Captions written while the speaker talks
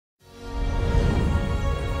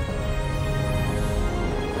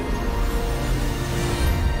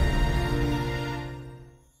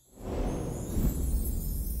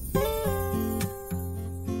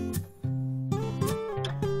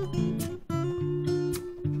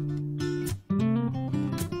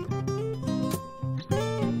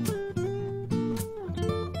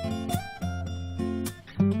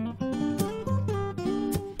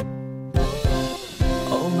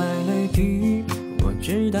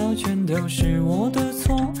道全都是我的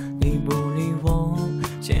错，你不理我，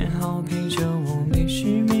见好陪着我，每时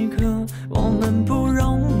每刻我们不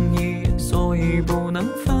容易，所以不能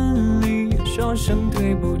分离。说声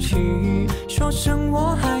对不起，说声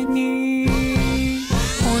我爱你，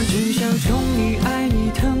我只想宠你爱你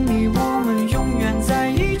疼你，我们永远在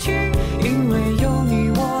一起，因为有你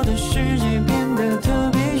我的世界变得特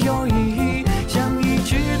别有意义，想一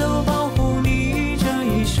直都保护你，这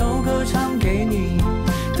一首歌唱给你，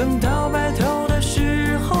等到白头的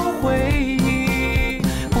时候回忆。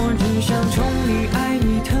我只想宠你爱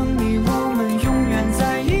你疼你，我们永远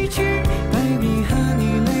在一起， Baby 和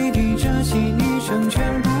你泪滴这些昵称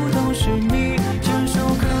全部都是你。这首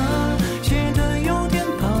歌写的有点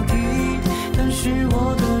跑题，但是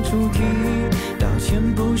我的主题道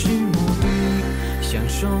歉不是目的，想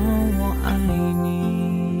说我爱你。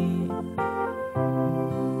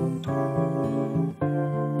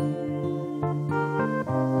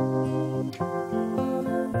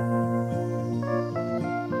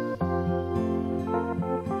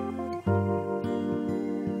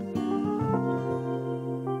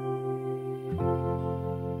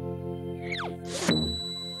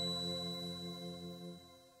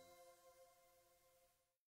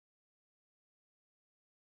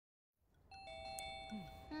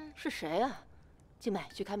是谁呀？静美，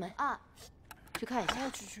去开门啊！去看一下。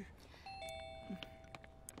去。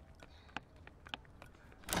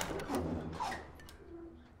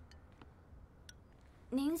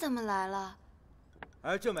您怎么来了？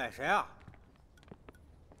哎，静美，谁啊？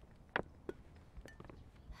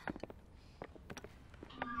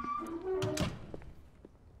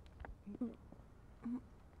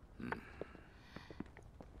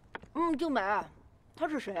静美，他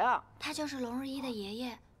是谁啊？他就是龙日一的爷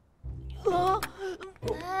爷。 啊！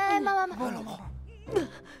哎，妈，老婆，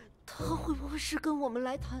他会不会是跟我们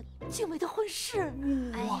来谈静美的婚事？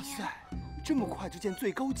哇塞，这么快就见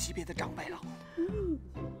最高级别的长辈了？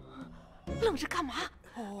愣着干嘛？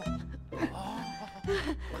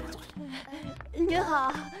您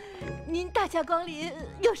好，您大驾光临，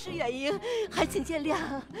有失远迎，还请见谅。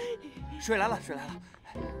水来了。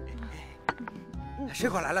水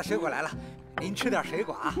果来了，您吃点水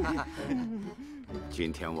果啊。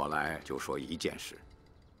今天我来就说一件事，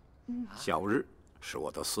小日是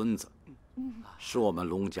我的孙子，是我们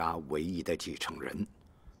龙家唯一的继承人，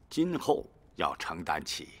今后要承担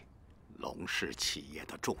起龙氏企业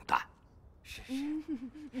的重担。是。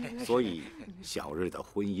所以小日的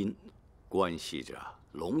婚姻关系着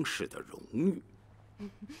龙氏的荣誉。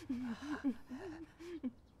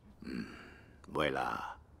为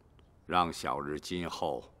了让小日今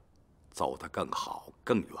后走得更好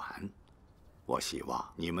更远，我希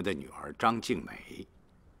望你们的女儿张静美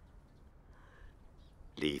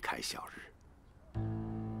离开小日。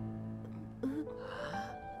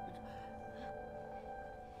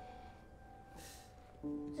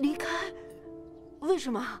离开？为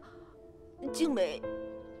什么？静美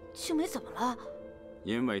怎么了？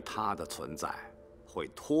因为她的存在会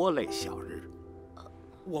拖累小日。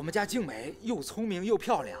我们家静美又聪明又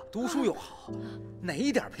漂亮，读书又好，哪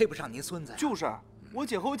一点配不上您孙子呀？就是，我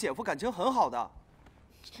姐和我姐夫感情很好的。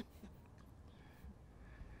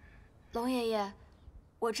龙爷爷，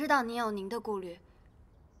我知道您有您的顾虑，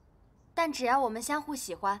但只要我们相互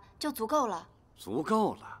喜欢就足够了。足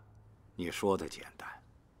够了，你说的简单。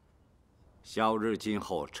小日今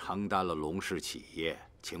后承担了龙氏企业，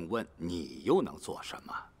请问你又能做什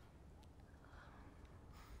么？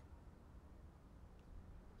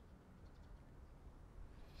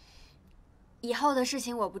以后的事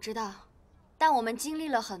情我不知道，但我们经历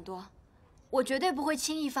了很多，我绝对不会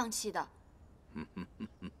轻易放弃的。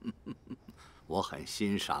我很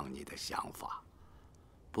欣赏你的想法，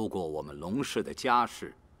不过我们龙氏的家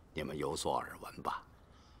事，你们有所耳闻吧？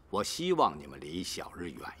我希望你们离小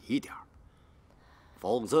日远一点，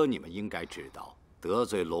否则你们应该知道得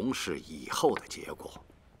罪龙氏以后的结果。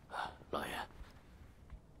老爷。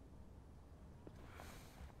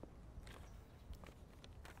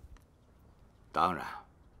当然，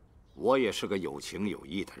我也是个有情有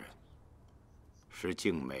义的人。是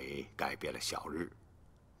静美改变了小日，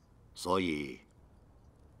所以，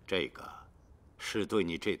这个是对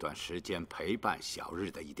你这段时间陪伴小日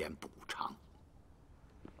的一点补偿。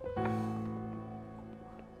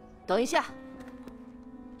等一下，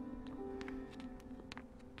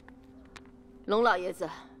龙老爷子，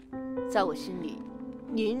在我心里，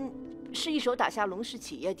您是一手打下龙氏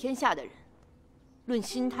企业天下的人。论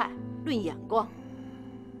心态，论眼光，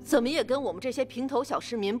怎么也跟我们这些平头小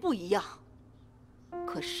市民不一样。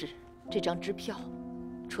可是这张支票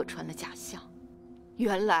戳穿了假象，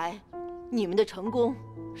原来你们的成功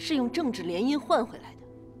是用政治联姻换回来的。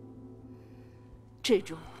这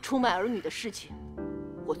种出卖儿女的事情，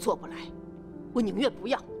我做不来，我宁愿不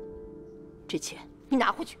要。这钱你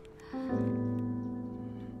拿回去。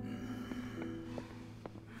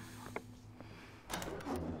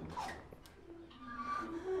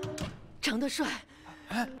长得帅。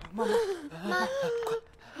哎，妈，快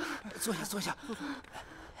坐下，坐下。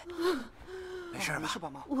没事吧？是吧，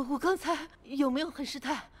妈？我刚才有没有很失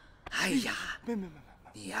态？哎呀，没，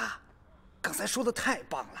你呀，刚才说的太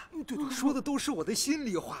棒了。对，说的都是我的心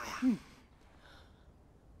里话呀。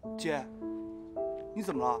姐，你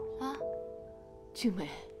怎么了？啊，静美，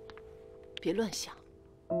别乱想，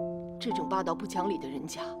这种霸道不讲理的人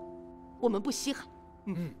家，我们不稀罕。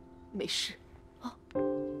没事啊。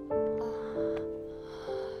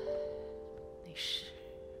没事。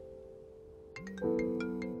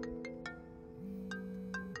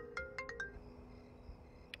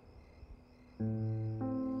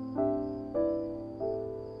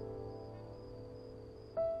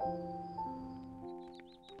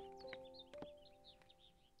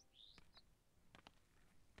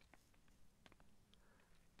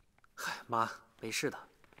妈，没事的。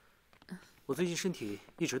我最近身体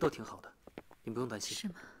一直都挺好的，您不用担心。是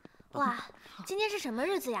吗？哇，今天是什么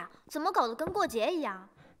日子呀？怎么搞得跟过节一样？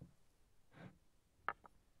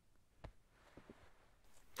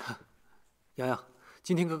洋洋，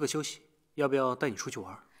今天哥哥休息，要不要带你出去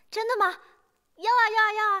玩？真的吗？要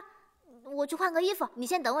啊！我去换个衣服，你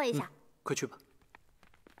先等我一下。快去吧。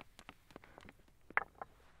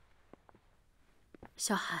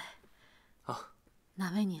小海，啊，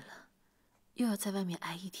难为你了，又要在外面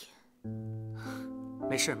挨一天。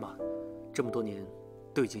没事，妈，这么多年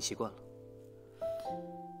都已经习惯了。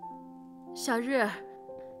小日，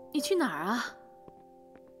你去哪儿啊？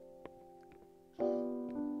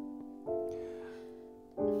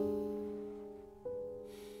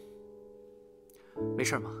没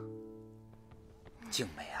事，妈。静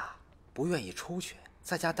美啊，不愿意出去，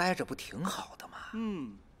在家待着不挺好的吗？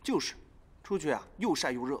就是，出去啊又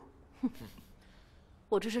晒又热。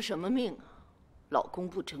我这是什么命啊？老公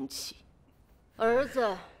不争气，儿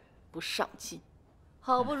子不上进，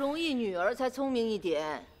好不容易女儿才聪明一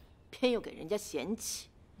点，偏又给人家嫌弃。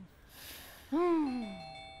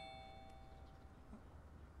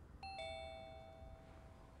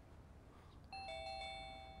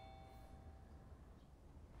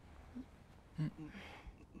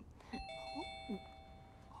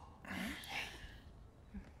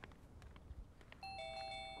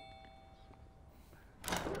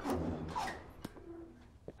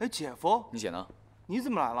哎，姐夫，你姐呢？你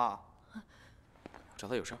怎么来了？找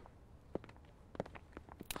她有事儿。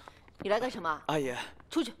你来干什么？阿姨，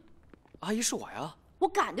出去！阿姨是我呀。我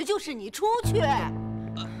赶的就是你，出去！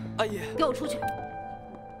阿姨，给我出去！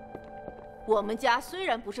我们家虽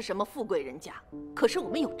然不是什么富贵人家，可是我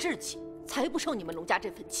们有志气，才不受你们龙家这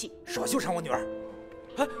份气。少纠缠我女儿！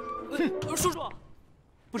哎，叔叔，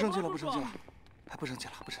不生气了，不生气了，哎，不生气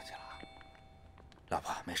了。老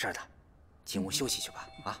婆，没事的，进屋休息去吧。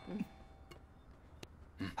啊。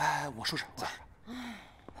哎，我收拾。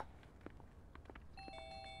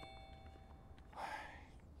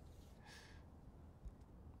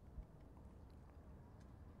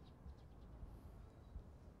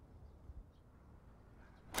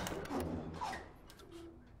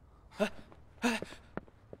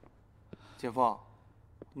姐夫，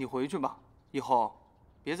你回去吧，以后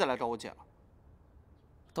别再来找我姐了。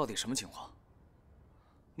到底什么情况？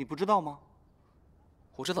你不知道吗？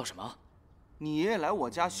我知道什么？你爷爷来我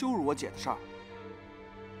家羞辱我姐的事儿。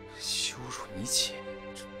羞辱你姐？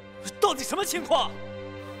这到底什么情况？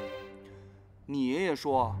你爷爷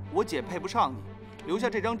说我姐配不上你，留下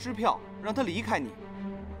这张支票让她离开你。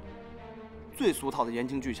最俗套的言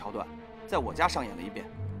情剧桥段，在我家上演了一遍，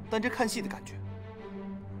但这看戏的感觉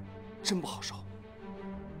真不好受。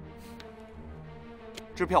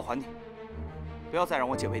支票还你，不要再让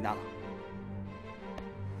我姐为难了。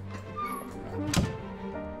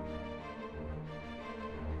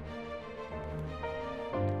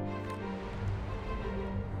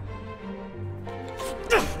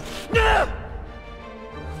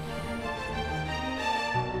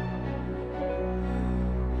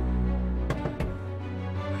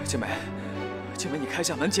静美，你开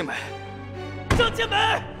下门，静美。张静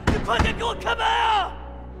美，你快点给我开门啊！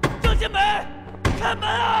张静美，开门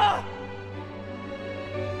啊！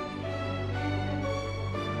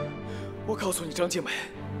我告诉你，张静美，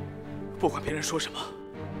不管别人说什么，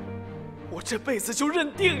我这辈子就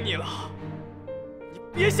认定你了。你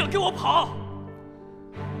别想给我跑！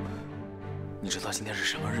你知道今天是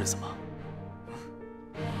什么日子吗？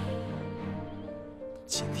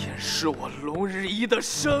今天是我龙日一的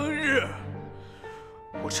生日。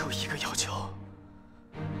我只有一个要求，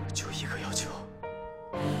就一个要求，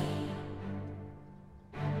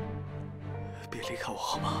别离开我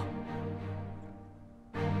好吗？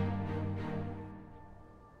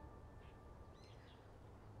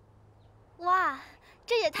哇，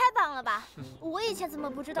这也太棒了吧！我以前怎么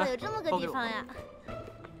不知道有这么个地方呀？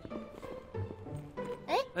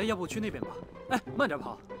哎，要不去那边吧？哎，慢点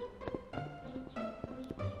跑。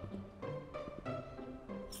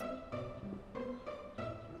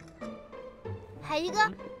海一哥，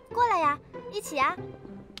过来呀，一起呀！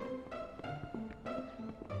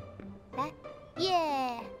来，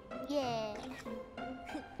耶耶，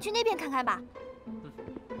去那边看看吧。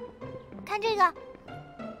看这个。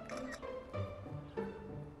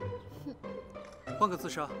换个姿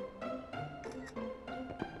势啊。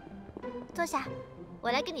坐下，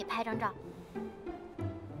我来给你拍张照。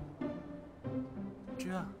这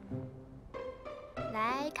样。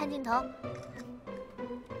来看镜头。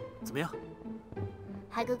怎么样？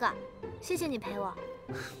海哥哥，谢谢你陪我。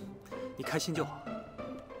你开心就好。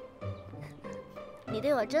你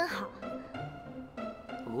对我真好。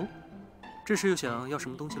哦，这时又想要什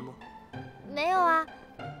么东西了吗？没有啊，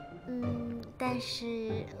但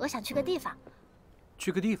是我想去个地方。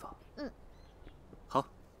去个地方？好，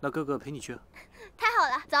那哥哥陪你去。太好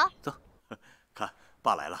了，走。走。看，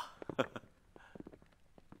爸来了。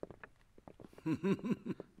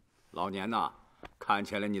老年呐，看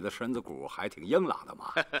起来你的身子骨还挺硬朗的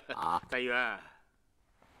嘛。啊，大元，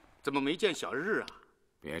怎么没见小日啊？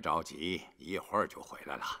别着急，一会儿就回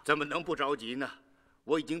来了。怎么能不着急呢？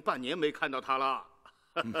我已经半年没看到他了。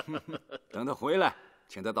等他回来，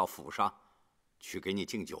请他到府上，去给你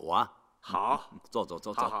敬酒啊。好，走。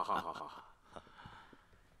好。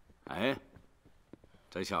哎，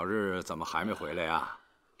这小日怎么还没回来呀？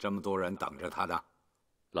这么多人等着他呢。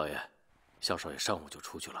老爷，萧少爷上午就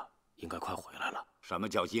出去了，应该快回来了。什么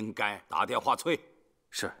叫应该？打电话催。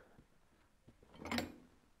是。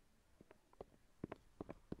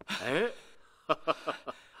哎，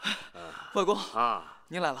外公啊，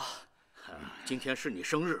您来了。今天是你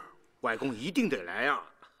生日，外公一定得来呀。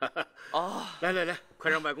啊，来，快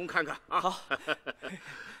让外公看看啊！好。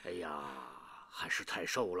哎呀，还是太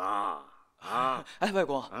瘦了啊！哎，外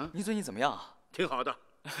公，您最近怎么样？挺好的。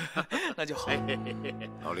那就好。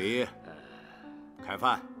老李，开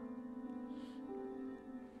饭。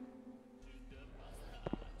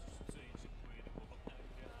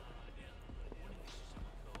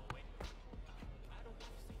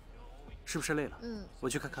是不是累了？我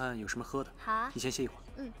去看看有什么喝的。好啊。你先歇一会儿。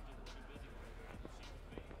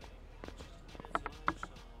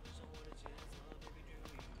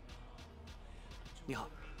你好，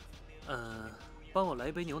帮我来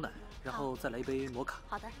一杯牛奶，然后再来一杯摩卡。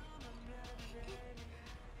好的。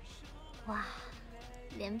哇，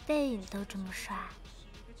连背影都这么帅。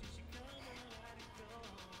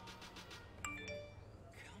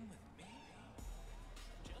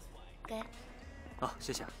给。好，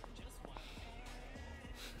谢谢。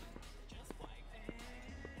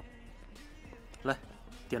来，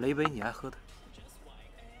点了一杯你爱喝的。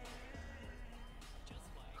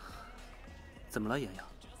怎么了，妍妍？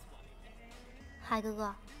海哥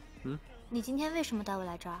哥，你今天为什么带我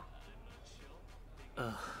来这儿？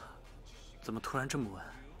怎么突然这么问？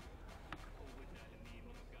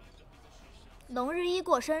龙日一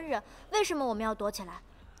过生日，为什么我们要躲起来？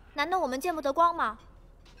难道我们见不得光吗？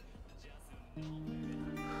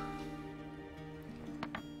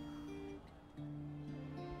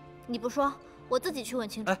你不说，我自己去问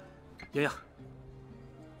清楚。哎，妍妍，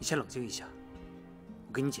你先冷静一下，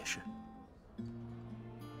我给你解释。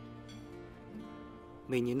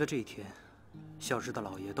每年的这一天，小日的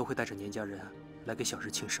老爷都会带着年家人来给小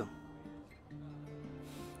日庆生。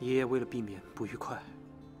爷爷为了避免不愉快，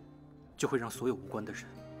就会让所有无关的人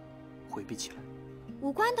回避起来。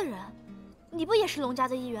无关的人，你不也是龙家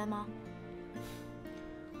的一员吗？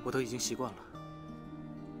我都已经习惯了。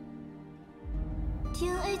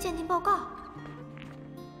DNA 鉴定报告？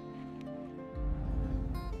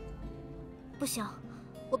不行，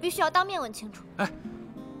我必须要当面问清楚。哎，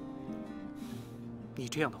你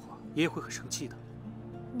这样的话，爷爷会很生气的。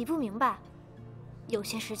你不明白，有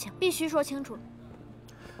些事情必须说清楚。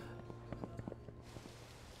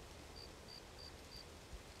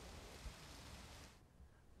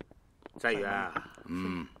在元，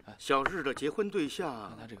小日的结婚对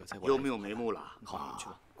象有没有眉目了？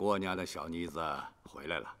郭家的小妮子回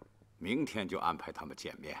来了，明天就安排他们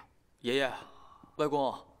见面。爷爷，外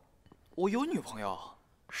公，我有女朋友。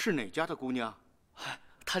是哪家的姑娘？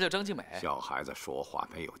她叫张静美。小孩子说话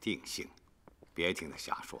没有定性，别听他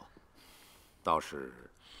瞎说。倒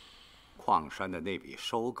是矿山的那笔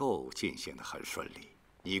收购进行得很顺利。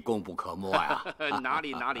你功不可没呀！哪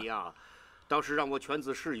里啊，倒是让我犬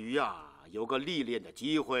子试鱼啊，有个历练的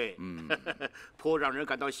机会，颇让人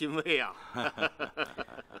感到欣慰啊。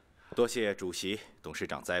多谢主席、董事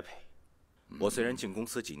长栽培。我虽然进公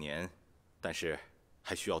司几年，但是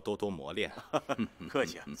还需要多多磨练。客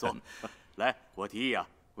气啊，坐。来，我提议啊，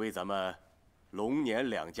为咱们龙年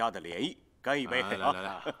两家的联谊干一杯。来，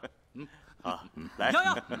啊，来。洋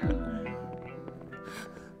洋。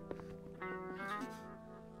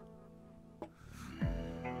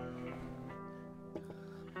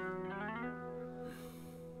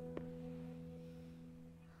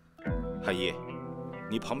海一，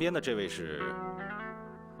你旁边的这位是？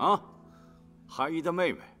啊，海一的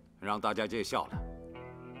妹妹，让大家见笑了。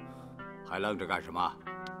还愣着干什么？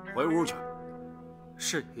回屋去。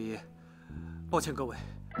是爷爷，抱歉各位，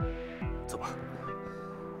走吧。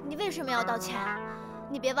你为什么要道歉？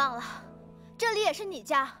你别忘了，这里也是你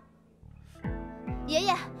家。爷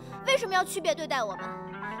爷，为什么要区别对待我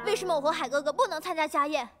们？为什么我和海哥哥不能参加家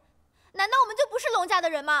宴？难道我们就不是龙家的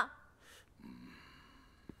人吗？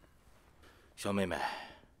小妹妹，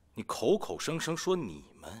你口口声声说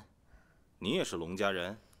你们，你也是龙家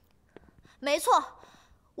人？没错，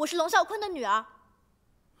我是龙啸坤的女儿。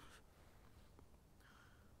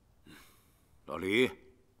老李，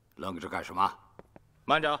愣着干什么？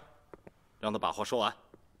慢着，让他把话说完。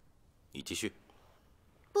你继续。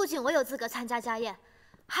不仅我有资格参加家宴，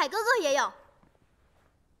海哥哥也有。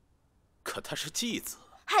可他是继子。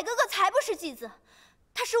海哥哥才不是继子，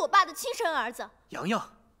他是我爸的亲生儿子。洋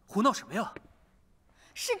洋，胡闹什么呀？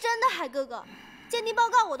是真的，海哥哥，鉴定报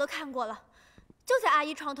告我都看过了，就在阿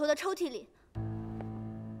姨床头的抽屉里。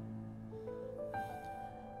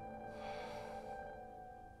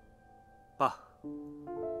爸，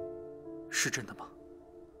是真的吗？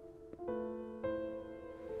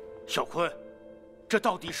小坤，这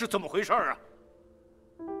到底是怎么回事啊？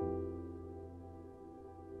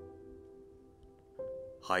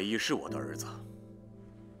海一是我的儿子。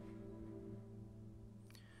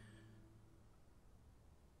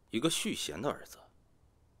一个续弦的儿子，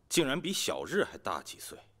竟然比小日还大几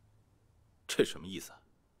岁，这什么意思啊？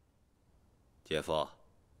姐夫，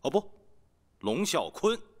哦不，龙啸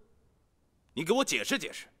坤，你给我解释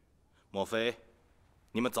解释，莫非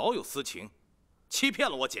你们早有私情，欺骗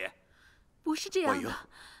了我姐？不是这样的，婉莹，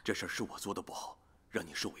这事儿是我做的不好，让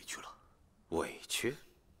你受委屈了。委屈？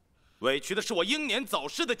委屈的是我英年早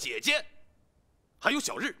逝的姐姐，还有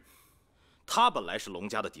小日，她本来是龙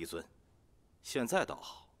家的嫡孙，现在倒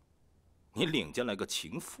好。你领进来个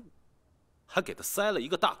情妇，还给他塞了一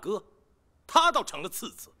个大哥，他倒成了次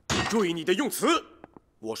子。注意你的用词，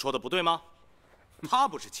我说的不对吗？他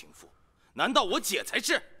不是情妇，难道我姐才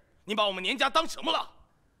是？你把我们年家当什么了？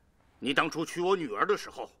你当初娶我女儿的时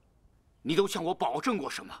候，你都向我保证过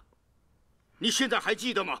什么？你现在还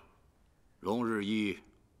记得吗？龙日一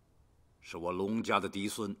是我龙家的嫡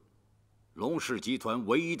孙，龙氏集团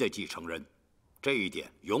唯一的继承人，这一点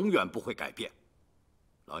永远不会改变。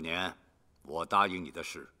老年，我答应你的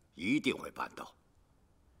事一定会办到。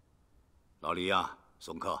老李呀，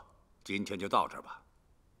送客，今天就到这儿吧。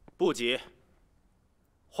不急，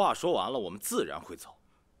话说完了，我们自然会走。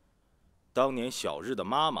当年小日的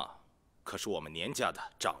妈妈可是我们年家的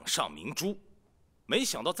掌上明珠，没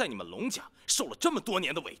想到在你们龙家受了这么多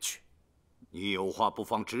年的委屈。你有话不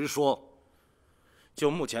妨直说。就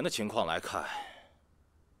目前的情况来看，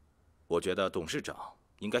我觉得董事长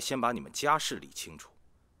应该先把你们家事理清楚，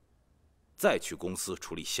再去公司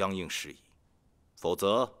处理相应事宜，否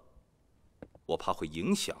则我怕会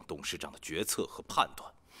影响董事长的决策和判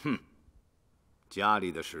断。哼，家里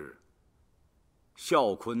的事，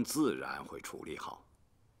啸坤自然会处理好。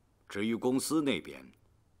至于公司那边，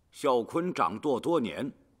啸坤掌舵多年，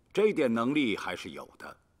这点能力还是有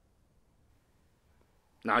的。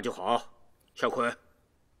那就好，啸坤，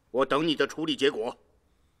我等你的处理结果。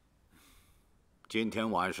今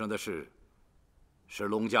天晚上的事，是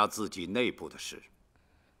龙家自己内部的事，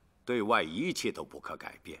对外一切都不可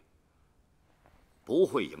改变，不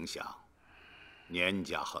会影响年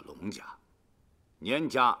家和龙家。年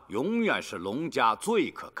家永远是龙家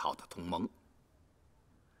最可靠的同盟。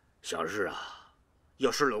小日啊，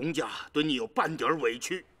要是龙家对你有半点委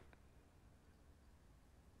屈，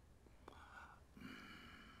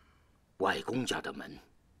外公家的门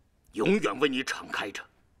永远为你敞开着。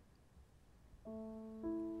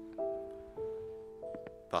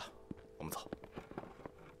爸，我们走。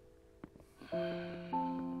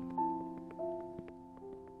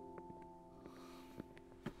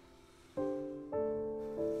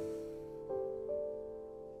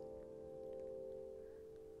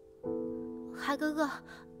海哥哥，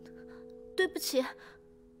对不起。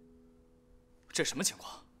这什么情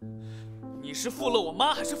况？你是负了我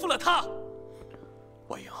妈，还是负了她？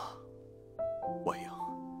婉莹，婉莹，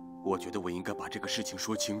我觉得我应该把这个事情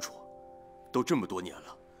说清楚。都这么多年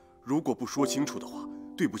了，如果不说清楚的话，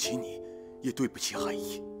对不起你，也对不起海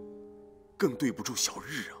一，更对不住小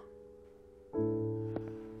日啊。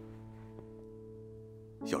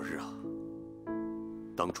小日啊，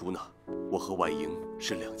当初呢，我和婉莹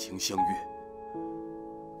是两情相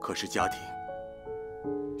悦，可是家庭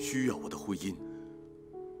需要我的婚姻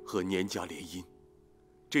和年家联姻，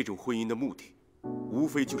这种婚姻的目的，无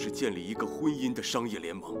非就是建立一个婚姻的商业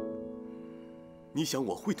联盟。你想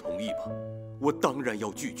我会同意吗？我当然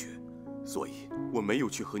要拒绝，所以我没有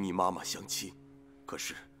去和你妈妈相亲。可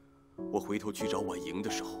是，我回头去找婉莹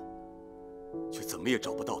的时候，却怎么也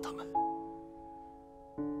找不到他们。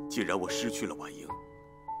既然我失去了婉莹，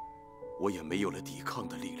我也没有了抵抗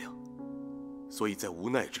的力量，所以在无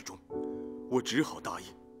奈之中，我只好答应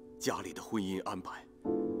家里的婚姻安排。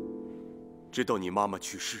直到你妈妈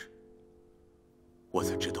去世，我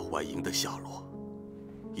才知道婉莹的下落，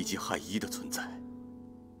以及海一的存在。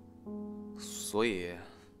所以，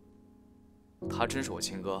他真是我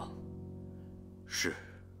亲哥。是。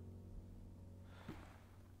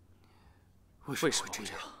为什么会这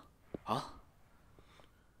样？啊？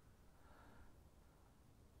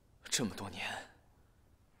这么多年，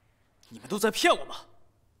你们都在骗我吗？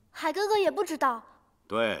海哥哥也不知道。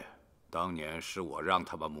对，当年是我让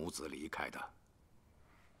他们母子离开的，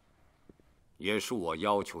也是我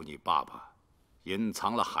要求你爸爸隐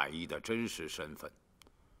藏了海一的真实身份。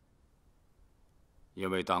因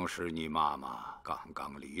为当时你妈妈刚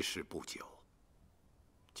刚离世不久，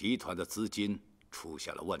集团的资金出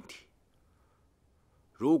现了问题。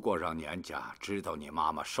如果让年家知道你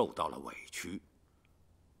妈妈受到了委屈，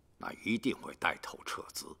那一定会带头撤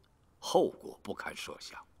资，后果不堪设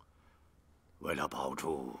想。为了保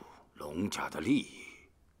住龙家的利益，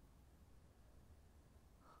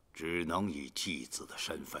只能以继子的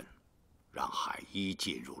身份，让海一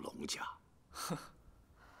进入龙家。哼。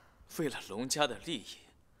为了龙家的利益，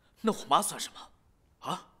那我妈算什么？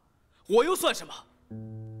啊，我又算什么？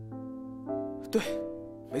对，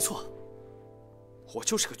没错，我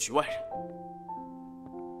就是个局外人。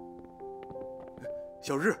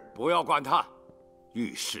小日，不要管他，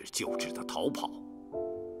遇事就知道逃跑。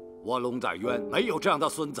我龙在渊没有这样的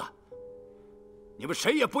孙子，你们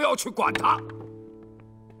谁也不要去管他。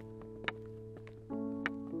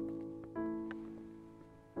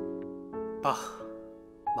爸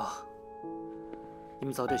妈，你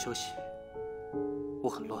们早点休息。我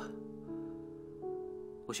很乱，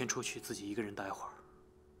我先出去自己一个人待会儿。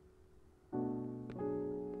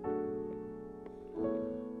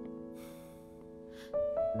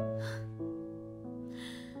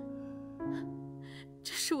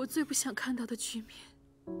这是我最不想看到的局面。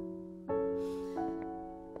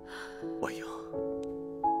婉莹，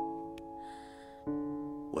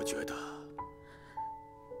我觉得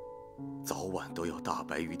早晚都要大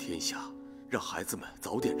白于天下，让孩子们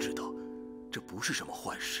早点知道，这不是什么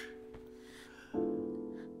坏事。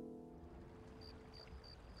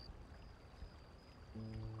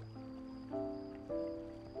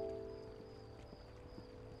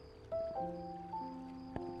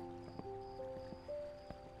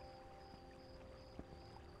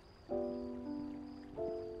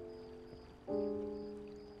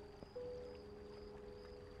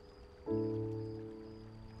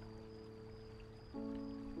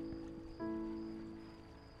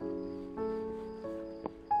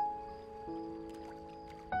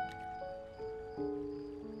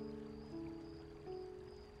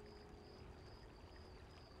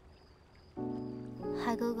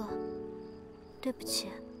海哥哥，对不起，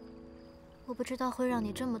我不知道会让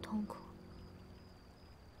你这么痛苦。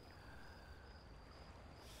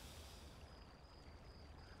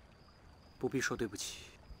不必说对不起，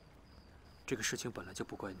这个事情本来就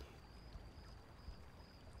不怪你。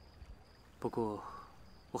不过，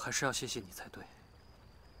我还是要谢谢你才对。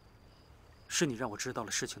是你让我知道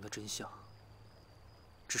了事情的真相，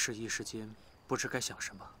只是一时间不知该想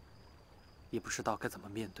什么，也不知道该怎么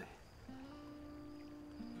面对。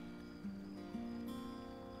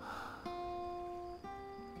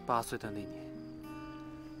8岁的那年，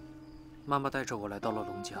妈妈带着我来到了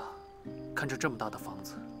龙家，看着这么大的房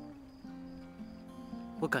子，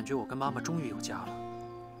我感觉我跟妈妈终于有家了。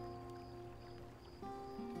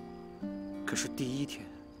可是第一天，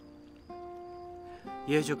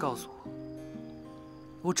爷爷就告诉我，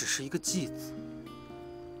我只是一个继子。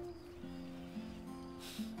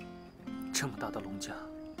这么大的龙家，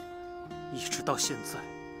一直到现在，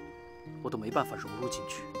我都没办法融入进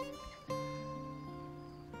去。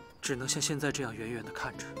只能像现在这样远远地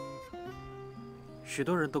看着，许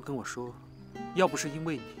多人都跟我说，要不是因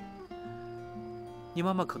为你，你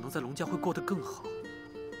妈妈可能在龙家会过得更好。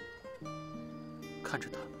看着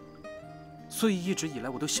她，所以一直以来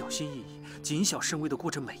我都小心翼翼、谨小慎微地过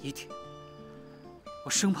着每一天。我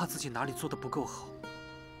生怕自己哪里做得不够好，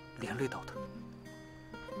连累到她。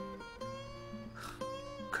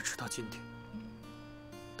可直到今天，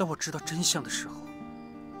当我知道真相的时候，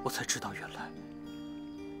我才知道原来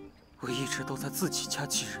我一直都在自己家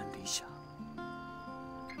寄人篱下。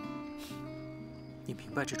你明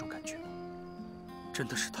白这种感觉吗？真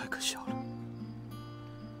的是太可笑了。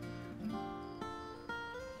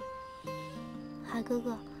海哥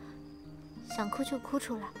哥，想哭就哭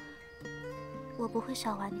出来，我不会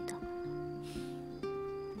笑话你的。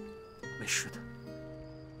没事的。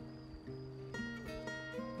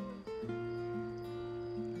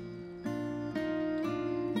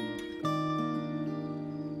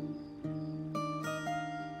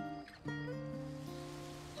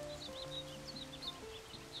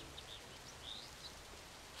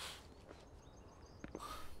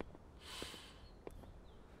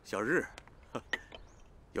小日，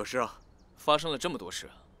有事啊？发生了这么多事，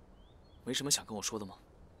没什么想跟我说的吗？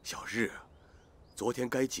小日，昨天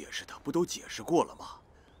该解释的不都解释过了吗？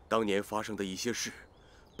当年发生的一些事，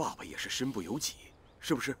爸爸也是身不由己，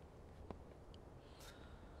是不是？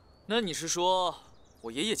那你是说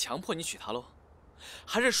我爷爷强迫你娶她喽？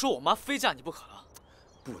还是说我妈非嫁你不可了？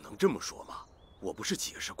不能这么说嘛！我不是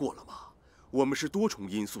解释过了吗？我们是多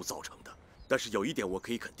重因素造成的，但是有一点我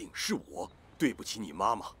可以肯定，是我对不起你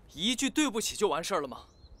妈妈。一句对不起就完事儿了吗？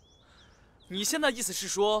你现在意思是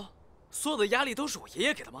说，所有的压力都是我爷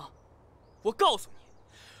爷给的吗？我告诉你，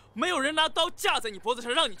没有人拿刀架在你脖子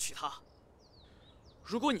上让你娶她。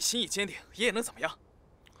如果你心意坚定，爷爷能怎么样？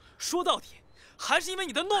说到底，还是因为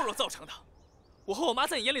你的懦弱造成的。我和我妈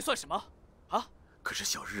在你眼里算什么？啊？可是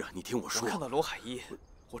小日啊，你听我说。我看到龙海一，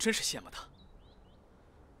我真是羡慕他。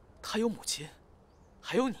他有母亲，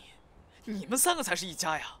还有你，你们三个才是一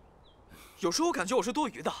家呀。有时候我感觉我是多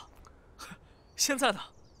余的，现在呢，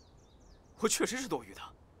我确实是多余的。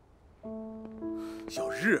小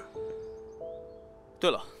日，对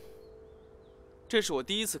了，这是我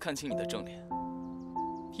第一次看清你的正脸。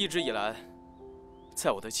一直以来，在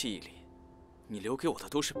我的记忆里，你留给我的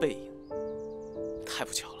都是背影。太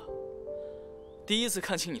不巧了，第一次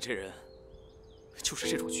看清你这人，就是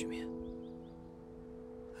这种局面。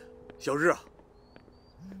小日啊，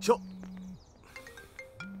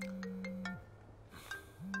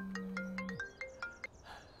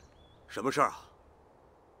什么事儿啊？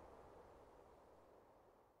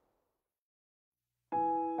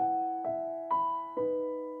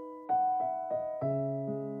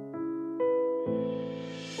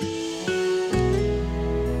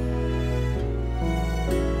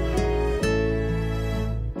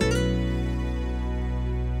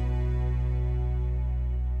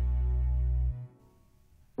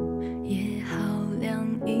夜好亮，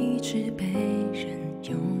一直被人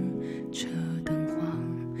用车灯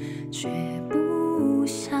晃，却不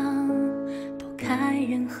想躲开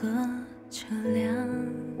人和车辆。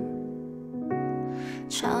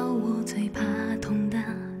朝我最怕痛的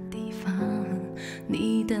地方，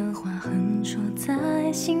你的话横戳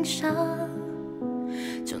在心上，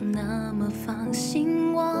就那么放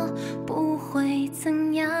心，我不会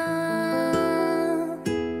怎样。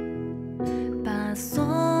把所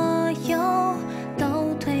有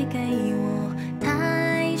都推给我，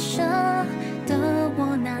太舍得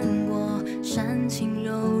我难过，煽情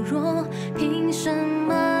柔弱，凭什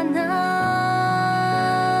么呢？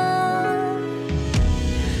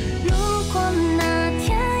如果那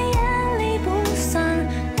天眼里不酸，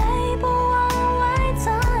泪不往外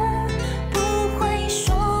钻，不会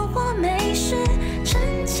说我没事，只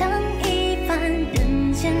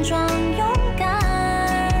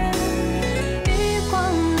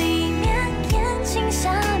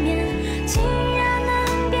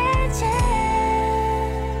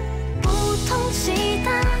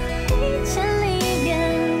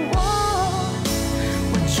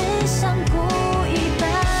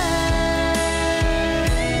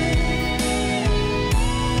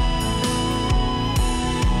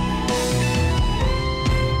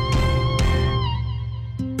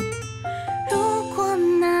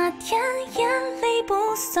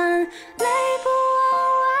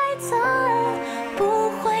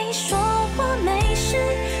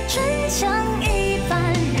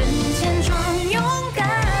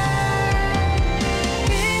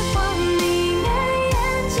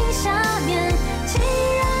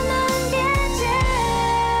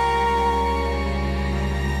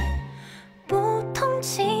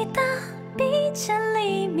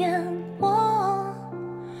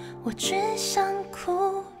像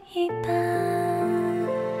哭一般。